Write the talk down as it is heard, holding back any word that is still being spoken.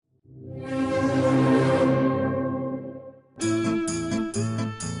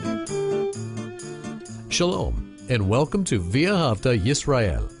Shalom, and welcome to V'ahavta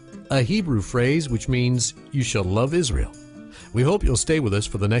Yisrael, a Hebrew phrase which means, you shall love Israel. We hope you'll stay with us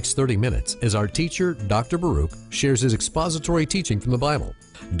for the next 30 minutes as our teacher, Dr. Baruch, shares his expository teaching from the Bible.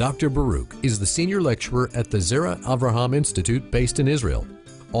 Dr. Baruch is the senior lecturer at the Zera Avraham Institute based in Israel.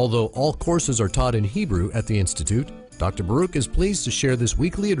 Although all courses are taught in Hebrew at the Institute, Dr. Baruch is pleased to share this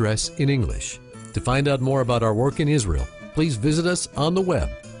weekly address in English. To find out more about our work in Israel, please visit us on the web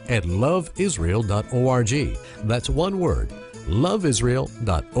at loveisrael.org. That's one word,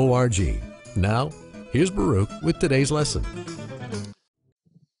 loveisrael.org. Now, here's Baruch with today's lesson.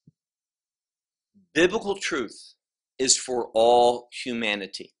 Biblical truth is for all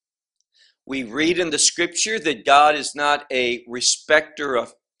humanity. We read in the scripture that God is not a respecter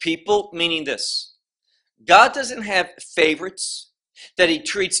of people, meaning this: God doesn't have favorites, that he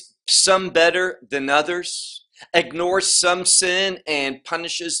treats some better than others, ignores some sin and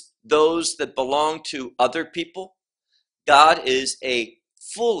punishes those that belong to other people. God is a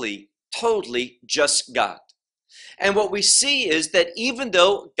fully, totally just God. And what we see is that even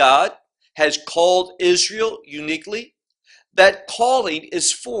though God has called Israel uniquely, that calling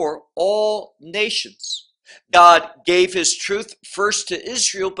is for all nations. God gave his truth first to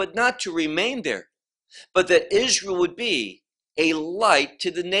Israel, but not to remain there, but that Israel would be a light to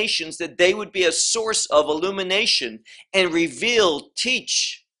the nations, that they would be a source of illumination and reveal,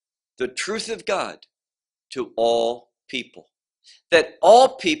 teach the truth of God to all people, that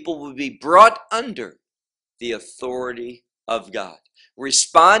all people would be brought under the authority of God,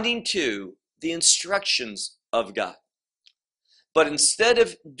 responding to the instructions of God. But instead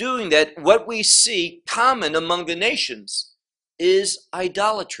of doing that, what we see common among the nations is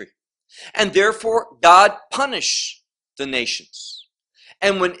idolatry. And therefore, God punished the nations.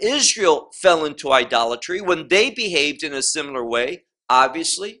 And when Israel fell into idolatry, when they behaved in a similar way,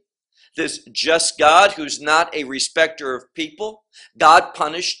 obviously, this just God who's not a respecter of people, God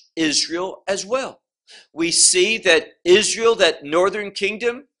punished Israel as well. We see that Israel, that northern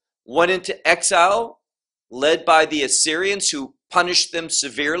kingdom, went into exile, led by the Assyrians who punished them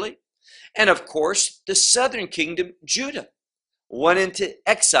severely. And of course, the southern kingdom, Judah, went into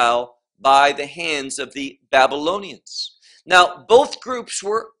exile by the hands of the Babylonians. Now, both groups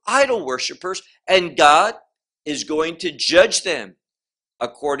were idol worshipers, and God is going to judge them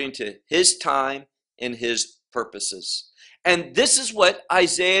according to his time and his purposes. And this is what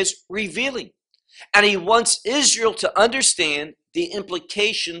Isaiah is revealing. And he wants Israel to understand the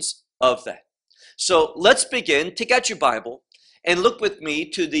implications of that. So let's begin. Take out your Bible and look with me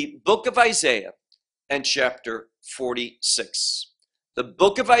to the book of Isaiah and chapter 46. The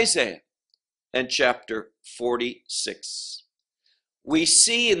book of Isaiah and chapter 46. We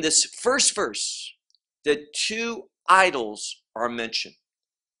see in this first verse that two idols are mentioned,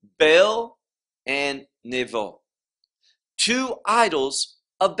 Baal and Nevo, two idols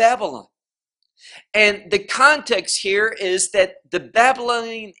of Babylon. And the context here is that the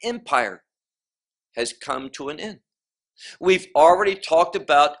Babylonian Empire has come to an end. We've already talked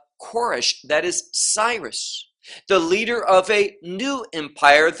about Koresh, that is Cyrus, the leader of a new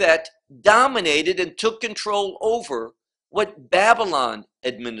empire that dominated and took control over what Babylon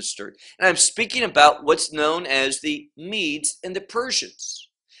administered. And I'm speaking about what's known as the Medes and the Persians.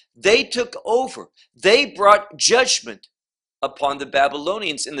 They took over. They brought judgment upon the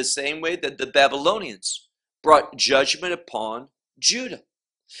Babylonians in the same way that the Babylonians brought judgment upon Judah.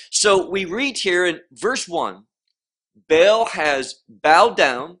 So we read here in verse 1, Baal has bowed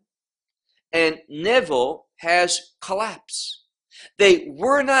down and Nevo has collapsed. They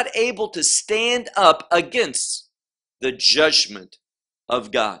were not able to stand up against the judgment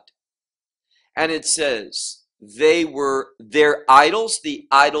of God. And it says they were their idols, the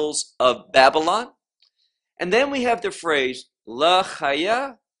idols of Babylon. And then we have the phrase, La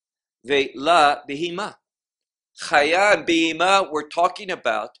chaya ve la behima. Chaya and behima, we're talking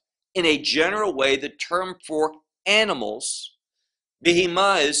about, in a general way, the term for animals.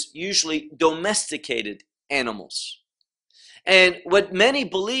 Behima is usually domesticated animals. And what many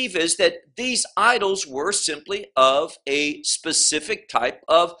believe is that these idols were simply of a specific type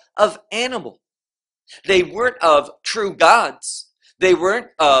of animal. They weren't of true gods. They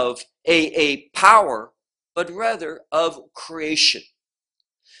weren't of a power, but rather of creation.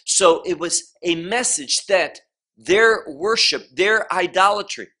 So it was a message that their worship, their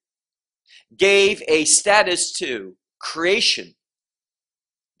idolatry, gave a status to creation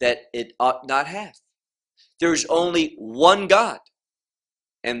that it ought not have. There's only one God,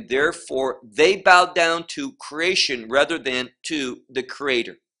 and therefore they bowed down to creation rather than to the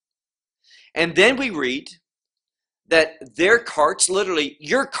Creator. And then we read that their carts, literally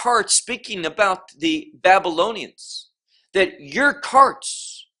your carts, speaking about the Babylonians, that your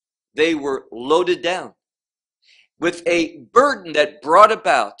carts, they were loaded down with a burden that brought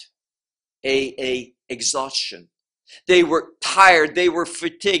about a exhaustion. They were tired. They were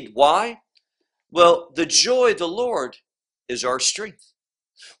fatigued. Why? Well, the joy of the Lord is our strength.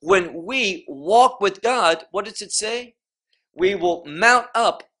 When we walk with God, what does it say? We will mount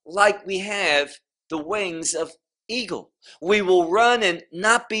up like we have the wings of eagle. We will run and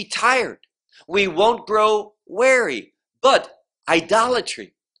not be tired. We won't grow weary. But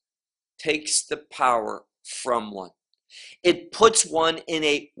idolatry takes the power from one. It puts one in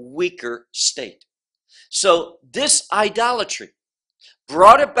a weaker state. So this idolatry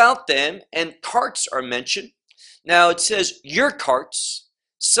brought about them, and carts are mentioned. Now it says your carts.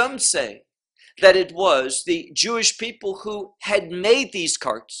 Some say that it was the Jewish people who had made these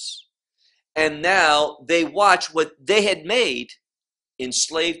carts, and now they watch what they had made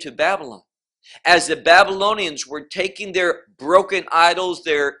enslaved to Babylon. As the Babylonians were taking their broken idols,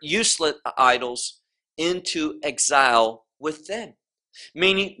 their useless idols, into exile with them,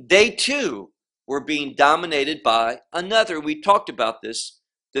 meaning they too were being dominated by another. We talked about this,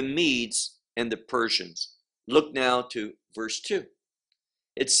 the Medes and the Persians. Look now to verse 2.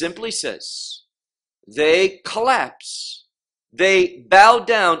 It simply says, they collapse. They bow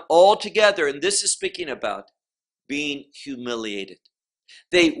down altogether. And this is speaking about being humiliated.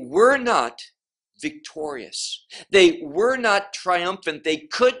 They were not victorious. They were not triumphant. They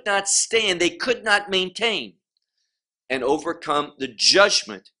could not stand. They could not maintain and overcome the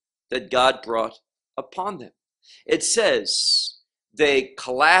judgment that God brought upon them. It says they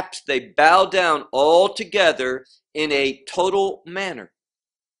collapsed, they bow down altogether in a total manner.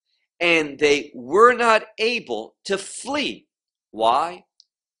 And they were not able to flee. Why?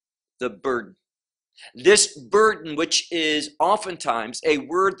 The burden. This burden, which is oftentimes a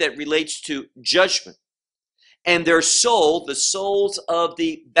word that relates to judgment. And their soul, the souls of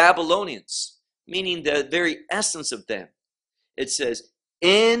the Babylonians, meaning the very essence of them, it says,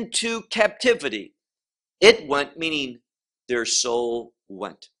 into captivity. It went, meaning their soul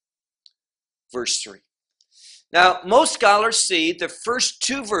went. Verse 3. Now, most scholars see the first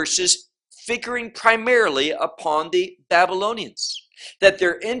two verses figuring primarily upon the Babylonians, that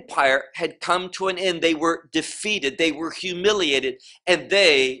their empire had come to an end. They were defeated, they were humiliated, and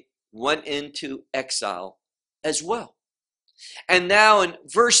they went into exile as well. And now in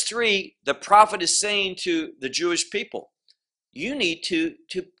verse 3, the prophet is saying to the Jewish people, you need to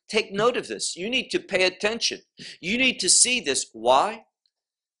take note of this. You need to pay attention. You need to see this. Why?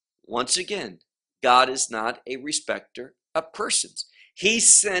 Once again, God is not a respecter of persons. He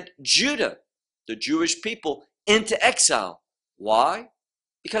sent Judah, the Jewish people, into exile. Why?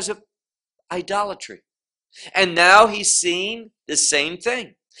 Because of idolatry. And now he's seeing the same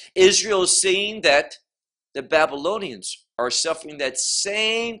thing. Israel is seeing that the Babylonians are suffering that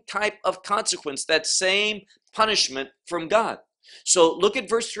same type of consequence, that same punishment from God. So look at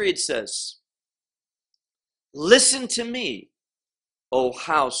verse 3. It says, listen to me, O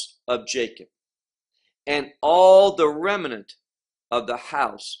house of Jacob, and all the remnant of the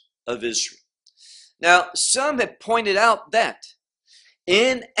house of Israel. Now, some have pointed out that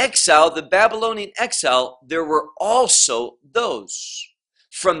in exile, the Babylonian exile, there were also those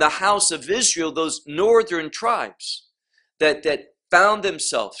from the house of Israel, those northern tribes that found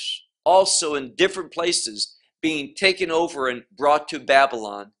themselves also in different places being taken over and brought to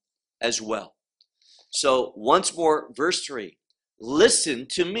Babylon as well. So once more, verse 3, listen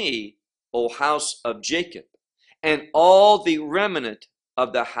to me, O house of Jacob, and all the remnant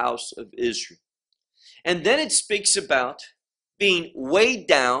of the house of Israel. And then it speaks about being weighed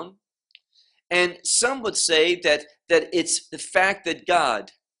down, and some would say that it's the fact that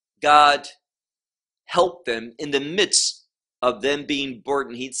God helped them in the midst of them being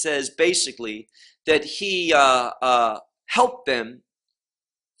burdened. He says basically that he helped them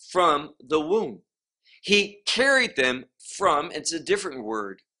from the womb. He carried them from, it's a different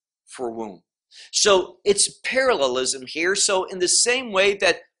word for womb. So it's parallelism here. So in the same way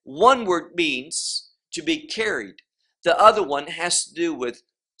that one word means to be carried, the other one has to do with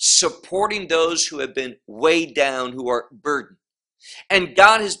supporting those who have been weighed down, who are burdened. And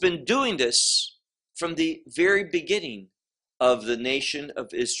God has been doing this from the very beginning of the nation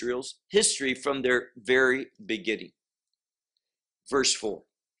of Israel's history, from their very beginning. Verse 4.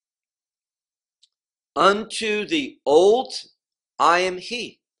 Unto the old I am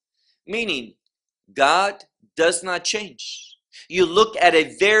he. Meaning, God does not change. You look at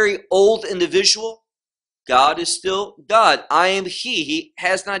a very old individual, God is still God. I am He. He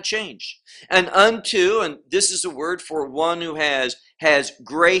has not changed. And unto, and this is a word for one who has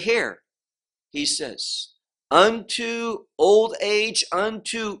gray hair, he says, unto old age,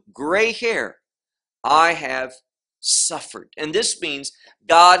 unto gray hair, I have suffered. And this means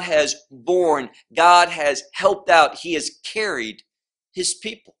God has borne, God has helped out, He has carried His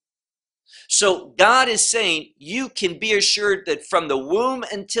people. So God is saying, you can be assured that from the womb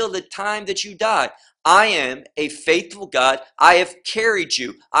until the time that you die, I am a faithful God. I have carried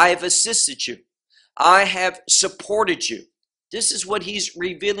you. I have assisted you. I have supported you. This is what He's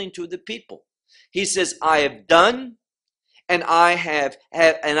revealing to the people. He says, I have done, and I have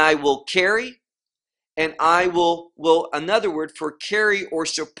and I will carry, and I will another word for carry or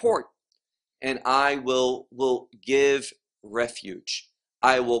support, and I will give refuge.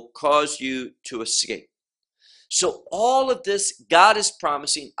 I will cause you to escape. So all of this, God is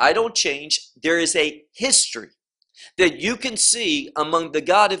promising, I don't change. There is a history that you can see among the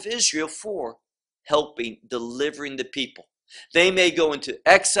God of Israel for helping, delivering the people. They may go into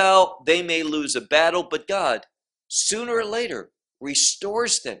exile, they may lose a battle, but God, sooner or later,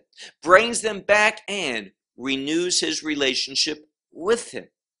 restores them, brings them back, and renews His relationship with Him.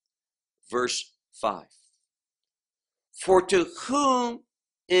 Verse 5. For to whom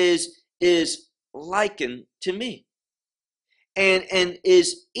is likened to me, and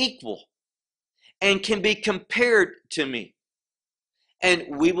is equal, and can be compared to me, and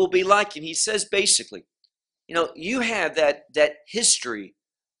we will be like him. He says basically, you have that history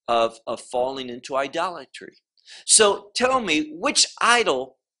of falling into idolatry. So tell me, which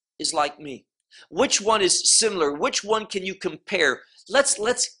idol is like me? Which one is similar? Which one can you compare?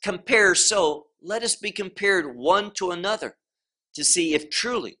 Let's compare. So let us be compared one to another to see if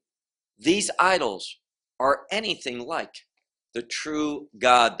truly these idols are anything like the true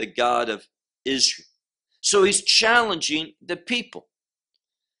God, the God of Israel. So He's challenging the people.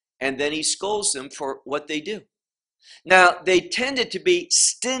 And then He scolds them for what they do. Now, they tended to be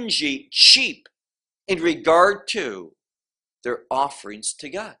stingy, cheap in regard to their offerings to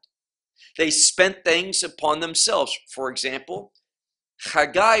God. They spent things upon themselves. For example,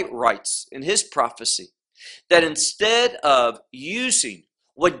 Haggai writes in his prophecy that instead of using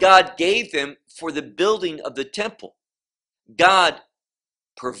what God gave them for the building of the temple, God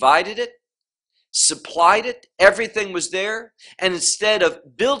provided it, supplied it, everything was there, and instead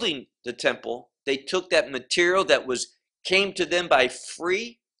of building the temple, they took that material that came to them by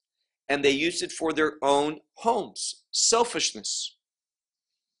free, and they used it for their own homes. Selfishness.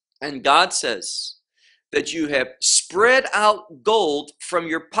 And God says that you have spread out gold from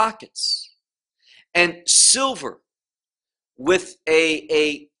your pockets and silver with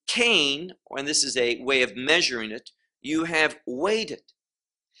a cane, and this is a way of measuring it, you have weighed it.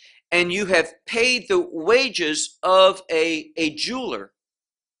 And you have paid the wages of a jeweler.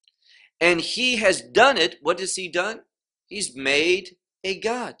 And he has done it. What has he done? He's made a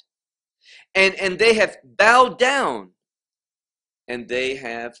god. And they have bowed down, and they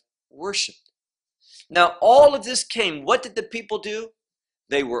have worshiped. Now, all of this came. What did the people do?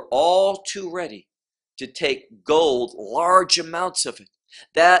 They were all too ready to take gold, large amounts of it,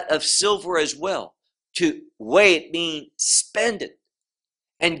 that of silver as well, to weigh it, meaning spend it,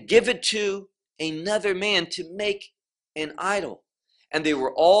 and give it to another man to make an idol. And they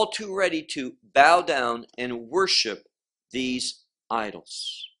were all too ready to bow down and worship these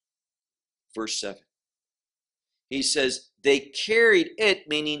idols. Verse 7. He says, they carried it,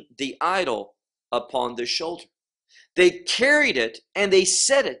 meaning the idol, upon their shoulder. They carried it and they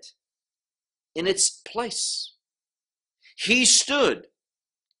set it in its place. He stood,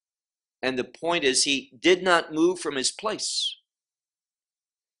 and the point is, he did not move from his place.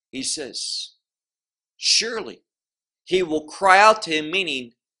 He says, surely he will cry out to him,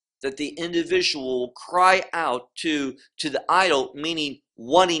 meaning that the individual will cry out to the idol, meaning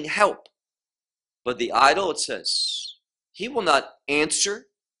wanting help. But the idol, it says, he will not answer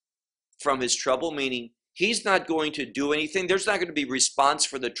from his trouble, meaning he's not going to do anything. There's not going to be response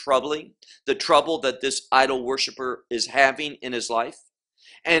for the trouble that this idol worshiper is having in his life.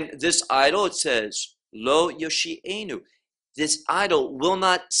 And this idol, it says, Lo Yoshienu. This idol will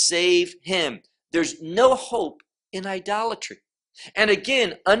not save him. There's no hope in idolatry. And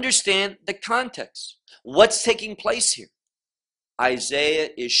again, understand the context. What's taking place here? Isaiah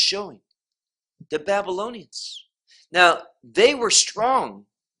is showing the Babylonians. Now, they were strong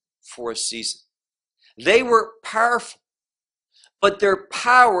for a season. They were powerful. But their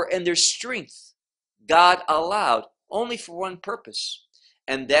power and their strength, God allowed only for one purpose,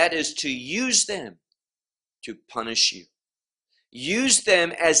 and that is to use them to punish you. Use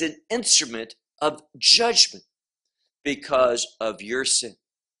them as an instrument of judgment because of your sin.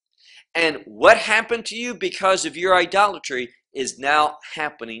 And what happened to you because of your idolatry is now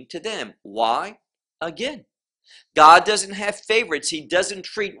happening to them. Why? Again, God doesn't have favorites. He doesn't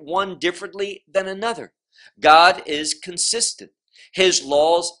treat one differently than another. God is consistent. His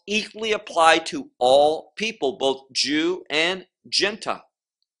laws equally apply to all people, both Jew and Gentile.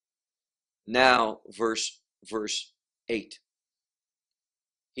 Now, verse 8.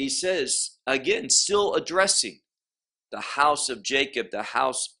 He says, again, still addressing the house of Jacob, the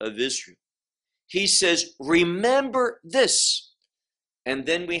house of Israel. He says, remember this. And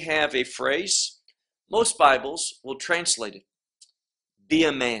then we have a phrase, most Bibles will translate it, be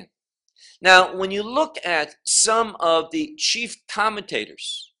a man. Now, when you look at some of the chief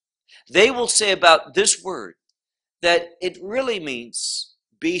commentators, they will say about this word that it really means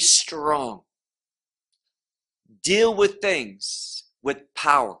be strong, deal with things with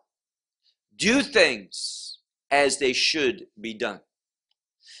power, do things as they should be done.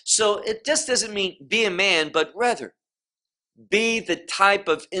 So it just doesn't mean be a man, but rather be the type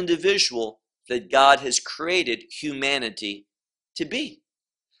of individual that God has created humanity to be.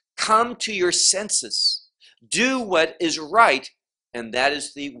 Come to your senses. Do what is right, and that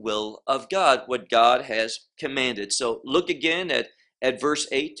is the will of God, what God has commanded. So look again at verse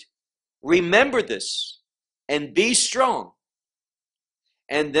 8. Remember this and be strong.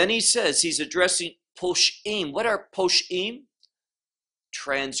 And then he says, he's addressing posh'im. What are posh'im?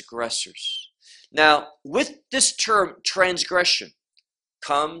 Transgressors. Now, with this term transgression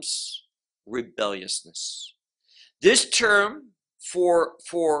comes rebelliousness. This term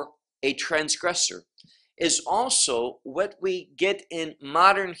for a transgressor is also what we get in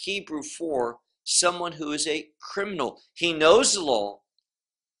modern Hebrew for someone who is a criminal. He knows the law,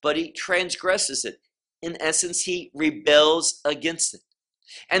 but he transgresses it. In essence, he rebels against it.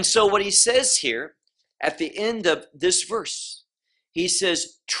 And so what he says here at the end of this verse, he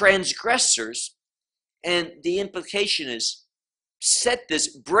says transgressors, and the implication is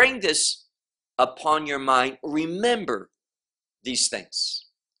bring this upon your mind, remember these things.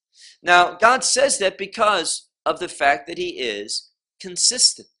 Now, God says that because of the fact that he is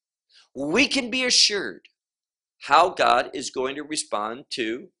consistent. We can be assured how God is going to respond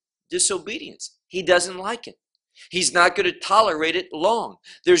to disobedience. He doesn't like it. He's not going to tolerate it long.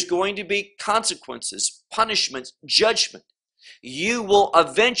 There's going to be consequences, punishments, judgment. You will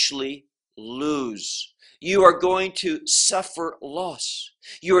eventually lose. You are going to suffer loss.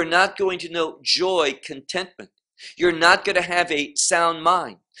 You are not going to know joy, contentment. You're not going to have a sound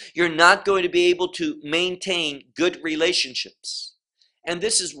mind. You're not going to be able to maintain good relationships. And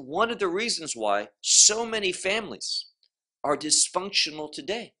this is one of the reasons why so many families are dysfunctional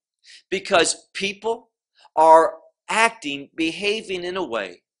today. Because people are behaving in a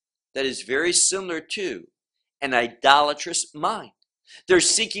way that is very similar to an idolatrous mind. They're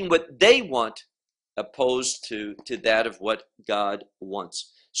seeking what they want opposed to that of what God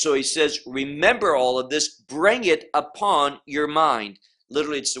wants. So he says, remember all of this, bring it upon your mind.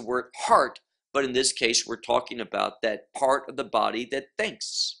 Literally, it's the word heart, but in this case, we're talking about that part of the body that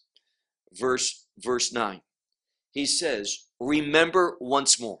thinks. Verse 9, he says, remember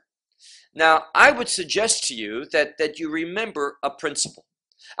once more. Now, I would suggest to you that you remember a principle.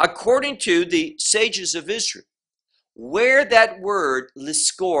 According to the sages of Israel, where that word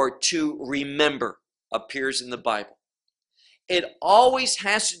liskor, to remember, appears in the Bible, it always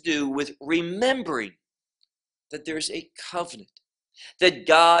has to do with remembering that there's a covenant, that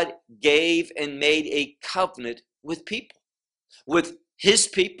God gave and made a covenant with people, with his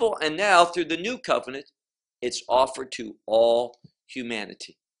people, and now through the new covenant, it's offered to all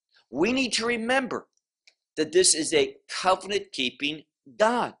humanity. We need to remember that this is a covenant-keeping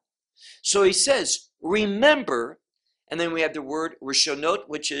God. So he says, remember, and then we have the word rishonot,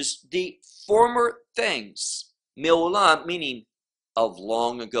 which is the former things, me'olam, meaning of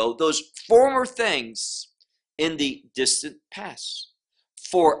long ago, those former things in the distant past.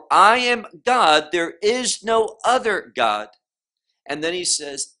 For I am God, there is no other God. And then he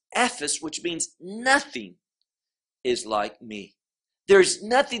says, Ephes, which means nothing is like me. There's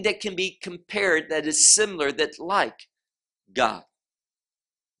nothing that can be compared that is similar, that's like God.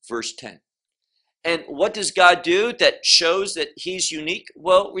 Verse 10. And what does God do that shows that he's unique?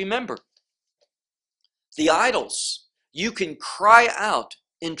 Well, remember, the idols, you can cry out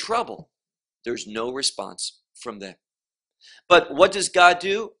in trouble. There's no response from them. But what does God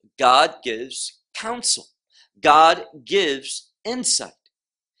do? God gives counsel. God gives insight.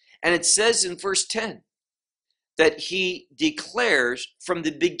 And it says in verse 10 that he declares from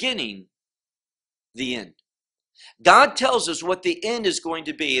the beginning the end. God tells us what the end is going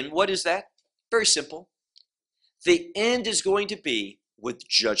to be. And what is that? Very simple. The end is going to be with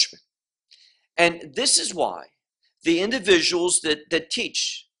judgment. And this is why the individuals that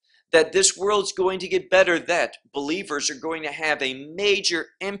teach that this world's going to get better, that believers are going to have a major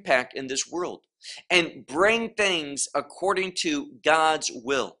impact in this world and bring things according to God's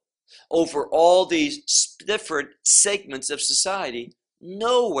will over all these different segments of society,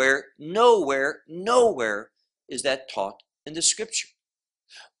 nowhere is that taught in the scripture.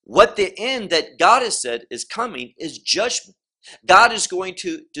 What the end that God has said is coming is judgment. God is going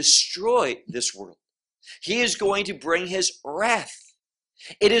to destroy this world. He is going to bring his wrath.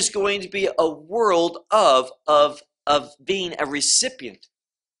 It is going to be a world of being a recipient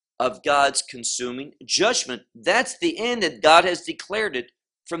of God's consuming judgment. That's the end that God has declared it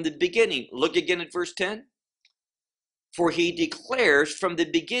from the beginning. Look again at verse 10. For he declares from the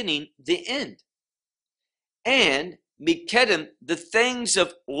beginning the end. And Mikedim, the things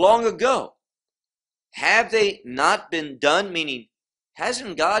of long ago, have they not been done? Meaning,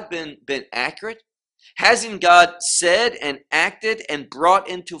 hasn't God been accurate? Hasn't God said and acted and brought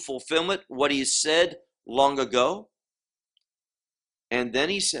into fulfillment what he said long ago? And then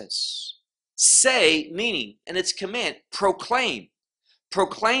he says, say, meaning, and its command, proclaim.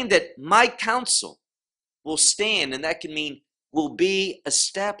 Proclaim that my counsel will stand, and that can mean will be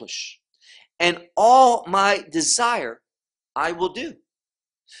established. And all my desire I will do.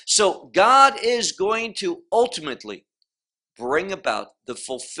 So God is going to ultimately bring about the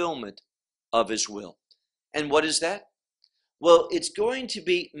fulfillment of his will. And what is that? Well, it's going to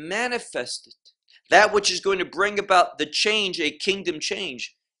be manifested. That which is going to bring about the change, a kingdom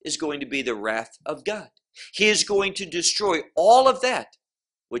change, is going to be the wrath of God. He is going to destroy all of that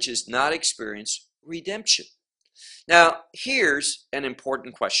which has not experienced redemption. Now, here's an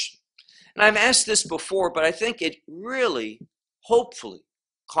important question. And I've asked this before, but I think it really, hopefully,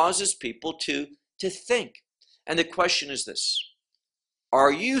 causes people to think. And the question is this: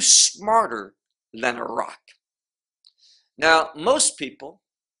 are you smarter than a rock? Now, most people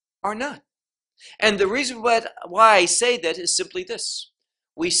are not. And the reason why I say that is simply this.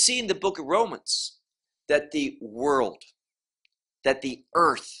 We see in the book of Romans that the world, that the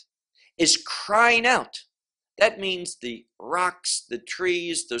earth is crying out. That means the rocks, the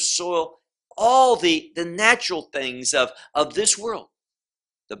trees, the soil, all the natural things of this world.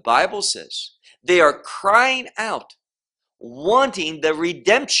 The Bible says they are crying out, wanting the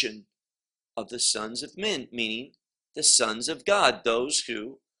redemption of the sons of men, meaning the sons of God, those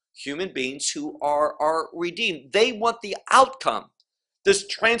who, human beings who are redeemed. They want the outcome, this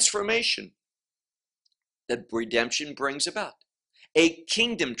transformation that redemption brings about, a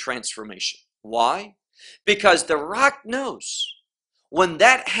kingdom transformation. Why? Because the rock knows when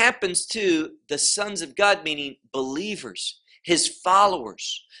that happens to the sons of God, meaning believers, his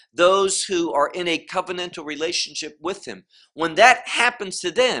followers, those who are in a covenantal relationship with him, when that happens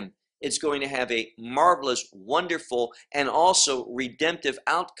to them, it's going to have a marvelous, wonderful, and also redemptive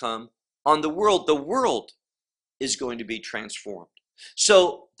outcome on the world. The world is going to be transformed.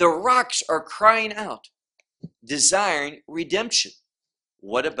 So the rocks are crying out, desiring redemption.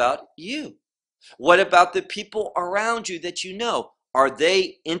 What about you? What about the people around you that you know? Are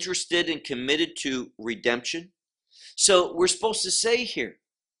they interested and committed to redemption? So we're supposed to say here,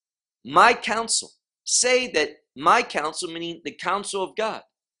 my counsel, say that my counsel, meaning the counsel of God,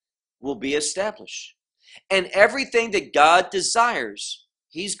 will be established. And everything that God desires,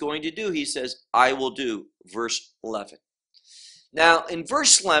 he's going to do. He says, I will do, verse 11. Now, in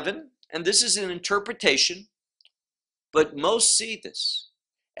verse 11, and this is an interpretation, but most see this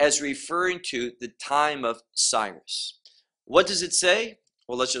as referring to the time of Cyrus. What does it say?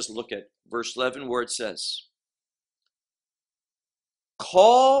 Well, let's just look at verse 11 where it says,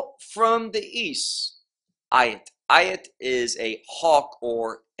 call from the east, Ayat. Ayat is a hawk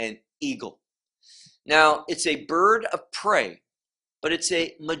or an eagle. Now, it's a bird of prey, but it's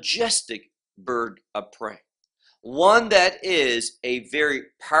a majestic bird of prey. One that is a very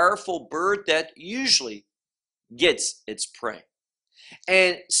powerful bird that usually gets its prey.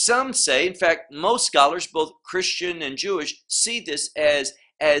 And some say, in fact, most scholars, both Christian and Jewish, see this as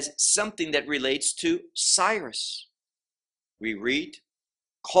something that relates to Cyrus. We read,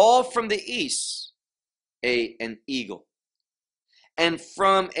 call from the east an eagle, and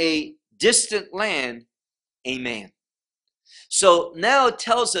from a distant land a man. So now it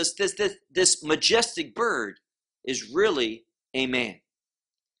tells us this majestic bird is really a man.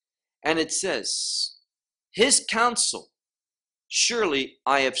 And it says, his counsel, surely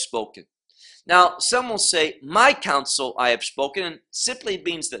I have spoken. Now, some will say, my counsel I have spoken, and simply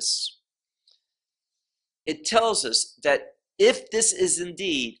means this. It tells us that if this is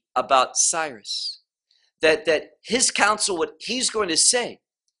indeed about Cyrus. That his counsel, what he's going to say,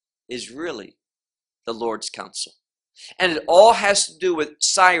 is really the Lord's counsel. And it all has to do with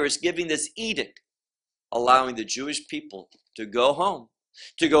Cyrus giving this edict, allowing the Jewish people to go home,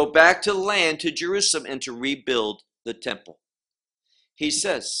 to go back to the land, to Jerusalem, and to rebuild the temple. He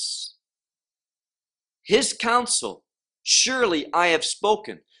says, his counsel, surely I have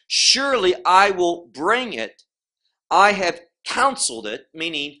spoken, surely I will bring it. I have counseled it,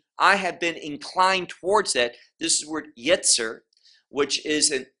 meaning I have been inclined towards that. This is the word yetzer, which is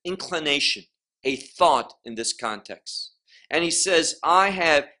an inclination, a thought in this context. And he says, I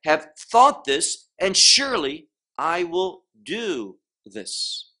have thought this, and surely I will do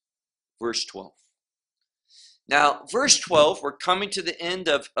this. Verse 12. Now, verse 12, we're coming to the end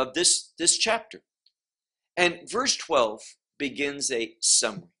of this chapter. And verse 12 begins a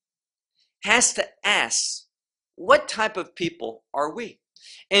summary. Has to ask, what type of people are we?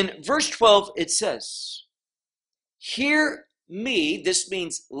 In verse 12, it says, hear me. This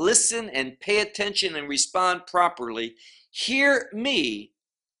means listen and pay attention and respond properly. Hear me,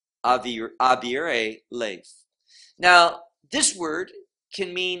 Abirei Lev. Now, this word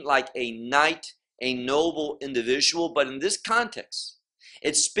can mean like a knight, a noble individual, but in this context,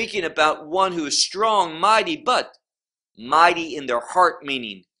 it's speaking about one who is strong, mighty, but mighty in their heart,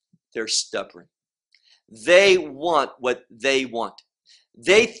 meaning they're stubborn. They want what they want.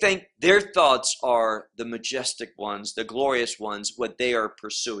 They think their thoughts are the majestic ones, the glorious ones, what they are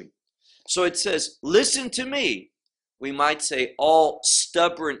pursuing. So it says, listen to me. We might say all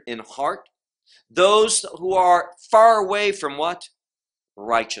stubborn in heart. Those who are far away from what?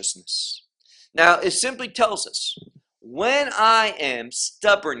 Righteousness. Now, it simply tells us, when I am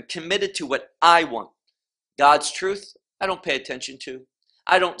stubborn, committed to what I want, God's truth, I don't pay attention to.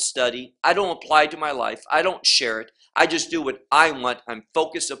 I don't study. I don't apply to my life. I don't share it. I just do what I want. I'm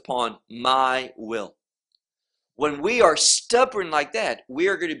focused upon my will. When we are stubborn like that, we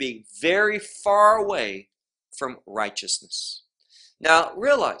are going to be very far away from righteousness. Now,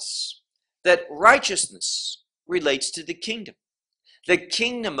 realize that righteousness relates to the kingdom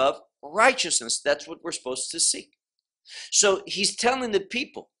of righteousness. That's what we're supposed to seek. So he's telling the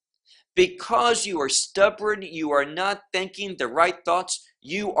people, because you are stubborn, you are not thinking the right thoughts,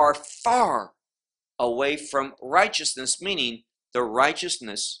 you are far away from righteousness, meaning the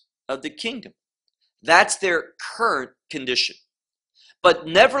righteousness of the kingdom. That's their current condition. But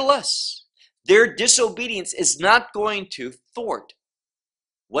nevertheless, their disobedience is not going to thwart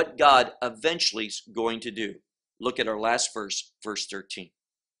what God eventually is going to do. Look at our last verse, verse 13.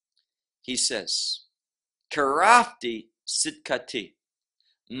 He says, Karafti sitkati,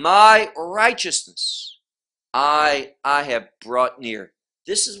 my righteousness I have brought near.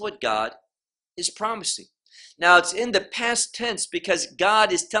 This is what God is promising. Now, it's in the past tense because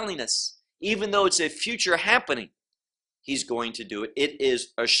God is telling us, even though it's a future happening, he's going to do it. It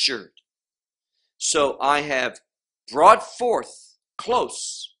is assured. So I have brought forth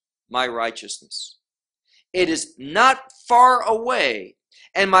close my righteousness. It is not far away,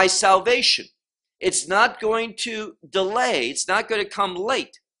 and my salvation, it's not going to delay. It's not going to come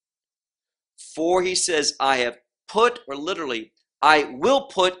late. For he says, I have put, or literally, I will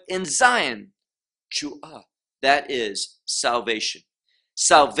put in Zion, Chu'ah. That is salvation.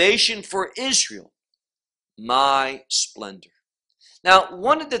 Salvation for Israel, my splendor. Now,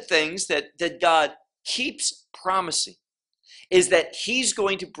 one of the things that God keeps promising is that he's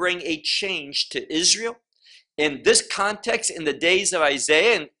going to bring a change to Israel. In this context, in the days of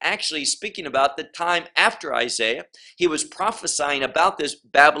Isaiah, and actually speaking about the time after Isaiah, he was prophesying about this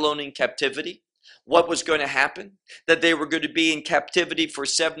Babylonian captivity, what was going to happen, that they were going to be in captivity for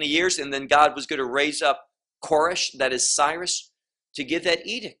 70 years, and then God was going to raise up Koresh, that is Cyrus, to give that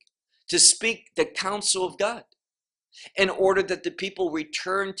edict, to speak the counsel of God. In order that the people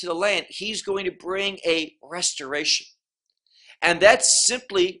return to the land, he's going to bring a restoration. And that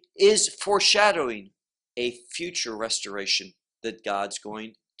simply is foreshadowing a future restoration that God's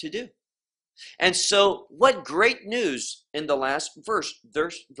going to do. And so, what great news in the last verse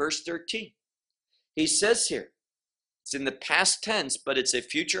 13. He says here, it's in the past tense, but it's a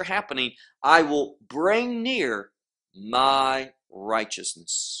future happening. I will bring near my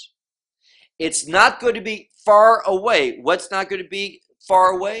righteousness. It's not going to be far away. What's not going to be far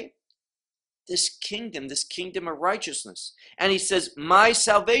away? This kingdom of righteousness. And he says, my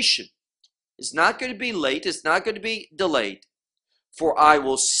salvation is not going to be late. It's not going to be delayed. For I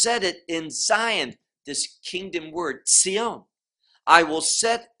will set it in Zion, this kingdom word, Sion. I will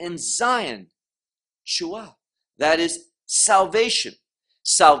set in Zion, Shua. That is salvation.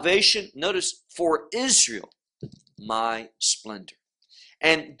 Salvation, notice, for Israel, my splendor.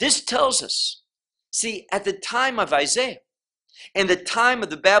 And this tells us, see, at the time of Isaiah and the time of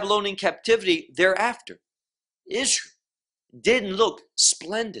the Babylonian captivity thereafter, Israel didn't look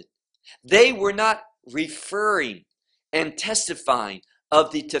splendid. They were not referring and testifying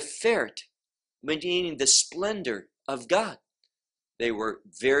of the Tiferet, meaning the splendor of God. They were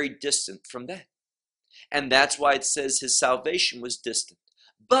very distant from that. And that's why it says his salvation was distant.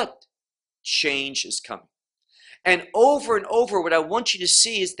 But change is coming. And over, what I want you to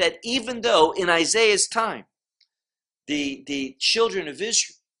see is that even though in Isaiah's time, the children of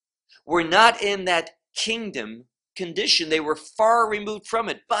Israel were not in that kingdom condition, they were far removed from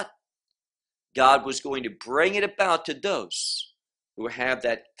it, but God was going to bring it about to those who have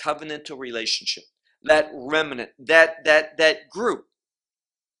that covenantal relationship, that remnant, that group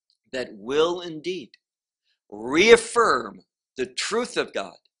that will indeed reaffirm the truth of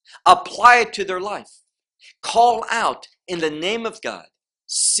God, apply it to their life, call out in the name of God,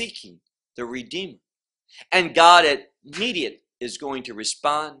 seeking the Redeemer. And God at immediate is going to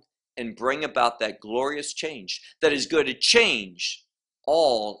respond and bring about that glorious change that is going to change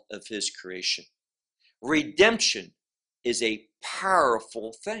all of his creation. Redemption is a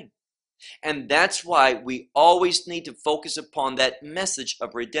powerful thing. And that's why we always need to focus upon that message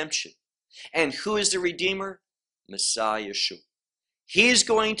of redemption. And who is the Redeemer? Messiah Yeshua. He's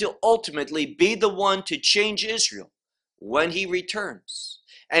going to ultimately be the one to change Israel when he returns.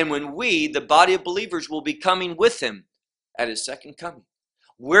 And when we, the body of believers, will be coming with him at his second coming.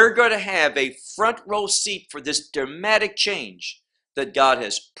 We're going to have a front row seat for this dramatic change that God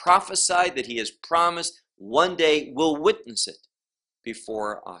has prophesied, that he has promised. One day we'll witness it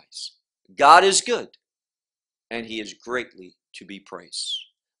before our eyes. God is good, and he is greatly to be praised.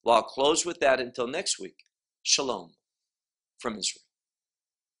 Well, I'll close with that until next week. Shalom from Israel.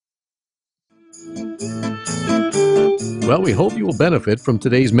 Well, we hope you will benefit from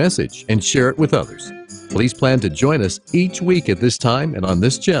today's message and share it with others. Please plan to join us each week at this time and on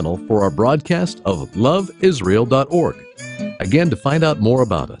this channel for our broadcast of loveisrael.org. Again, to find out more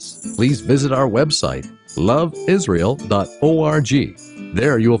about us, please visit our website, loveisrael.org.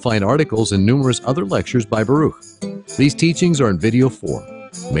 There you will find articles and numerous other lectures by Baruch. These teachings are in video form.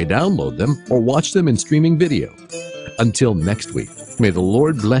 You may download them or watch them in streaming video. Until next week, may the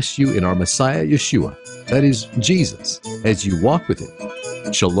Lord bless you in our Messiah Yeshua, that is, Jesus, as you walk with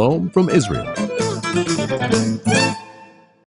him. Shalom from Israel.